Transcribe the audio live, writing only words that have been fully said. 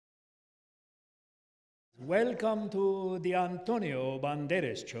Welcome to the Antonio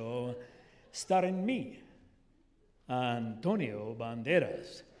Banderas show, starring me, Antonio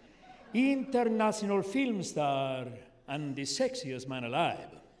Banderas, international film star and the sexiest man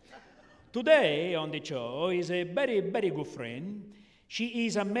alive. Today on the show is a very, very good friend. She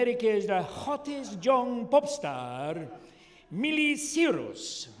is America's hottest young pop star, Miley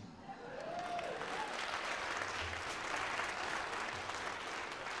Cyrus.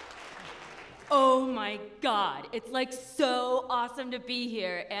 Oh my God, it's like so awesome to be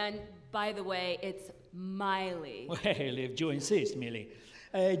here. And by the way, it's Miley. Well, if you insist, Miley,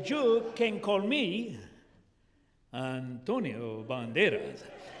 you can call me Antonio Banderas.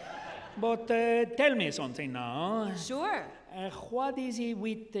 But tell me something now. Sure. What is it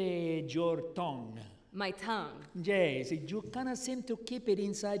with your tongue? My tongue. Yes, you kind of seem to keep it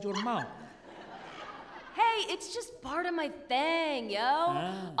inside your mouth. Hey, it's just part of my thing, yo.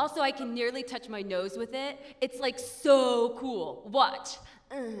 Ah. Also, I can nearly touch my nose with it. It's like so cool. Watch.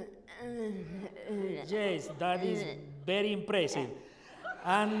 Yes, that is very impressive.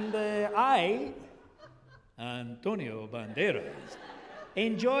 And I, Antonio Banderas,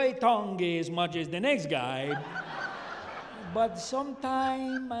 enjoy tongue as much as the next guy, but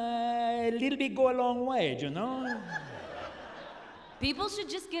sometimes a little bit go a long way, you know? People should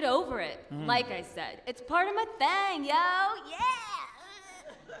just get over it. Like I said, it's part of my thing, yo.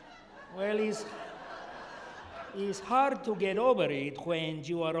 Yeah. Well, it's hard to get over it when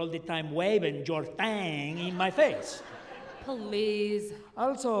you are all the time waving your thing in my face. Please.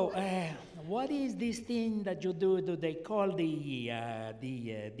 Also, what is this thing that you do they call the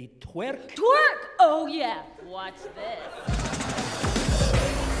twerk? Twerk! Oh yeah, watch this.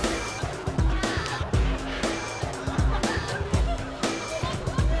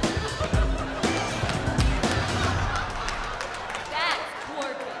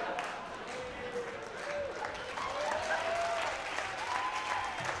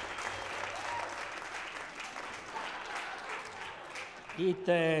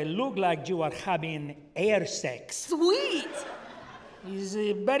 It look like you are having air sex. Sweet! It's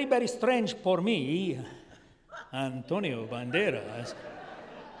very, very strange for me, Antonio Banderas,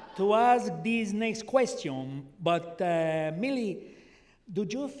 to ask this next question, but Millie, do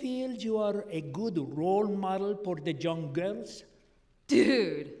you feel you are a good role model for the young girls?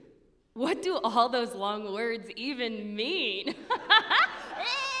 Dude, what do all those long words even mean?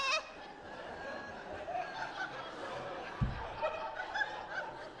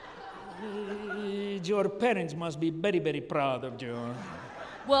 Your parents must be very, very proud of you.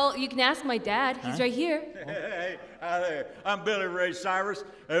 Well, you can ask my dad. He's right here. Hey, hi there. I'm Miley Cyrus.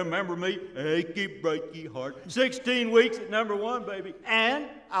 Remember me? Achy, breaky heart. 16 weeks at #1, baby. And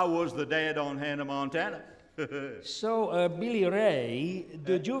I was the dad on Hannah Montana. So, Billy Ray,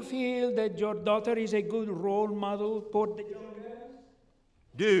 did you feel that your daughter is a good role model for the young girls?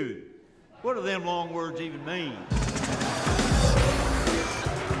 Dude, what do them long words even mean?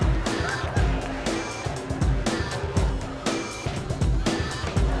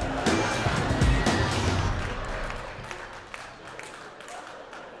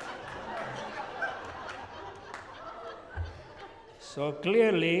 So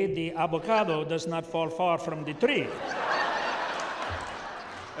clearly, the avocado does not fall far from the tree.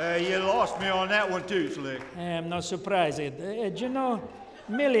 You lost me on that one too, Slick. I'm not surprised. You know,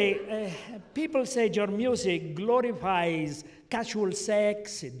 Millie, people say your music glorifies casual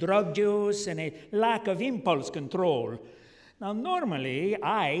sex, drug use, and a lack of impulse control. Now, normally,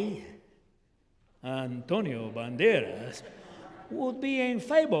 I, Antonio Banderas, would be in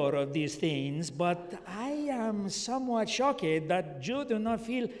favor of these things, but I am somewhat shocked that you do not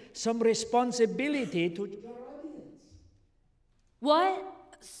feel some responsibility to your audience. What?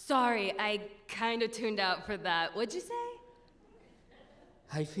 Sorry, I kind of tuned out for that. What'd you say?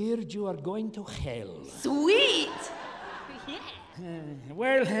 I fear you are going to hell. Sweet! Yeah.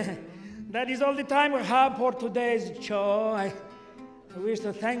 Well, that is all the time we have for today's show. I wish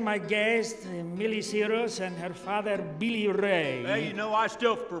to thank my guest, Miley Cyrus, and her father, Billy Ray. Hey, you know, I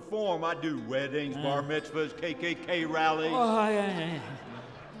still perform. I do weddings, bar mitzvahs, KKK rallies.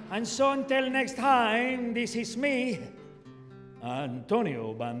 And so until next time, this is me,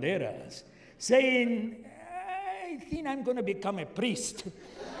 Antonio Banderas, saying, I think I'm going to become a priest.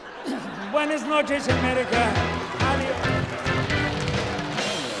 Buenas noches, America.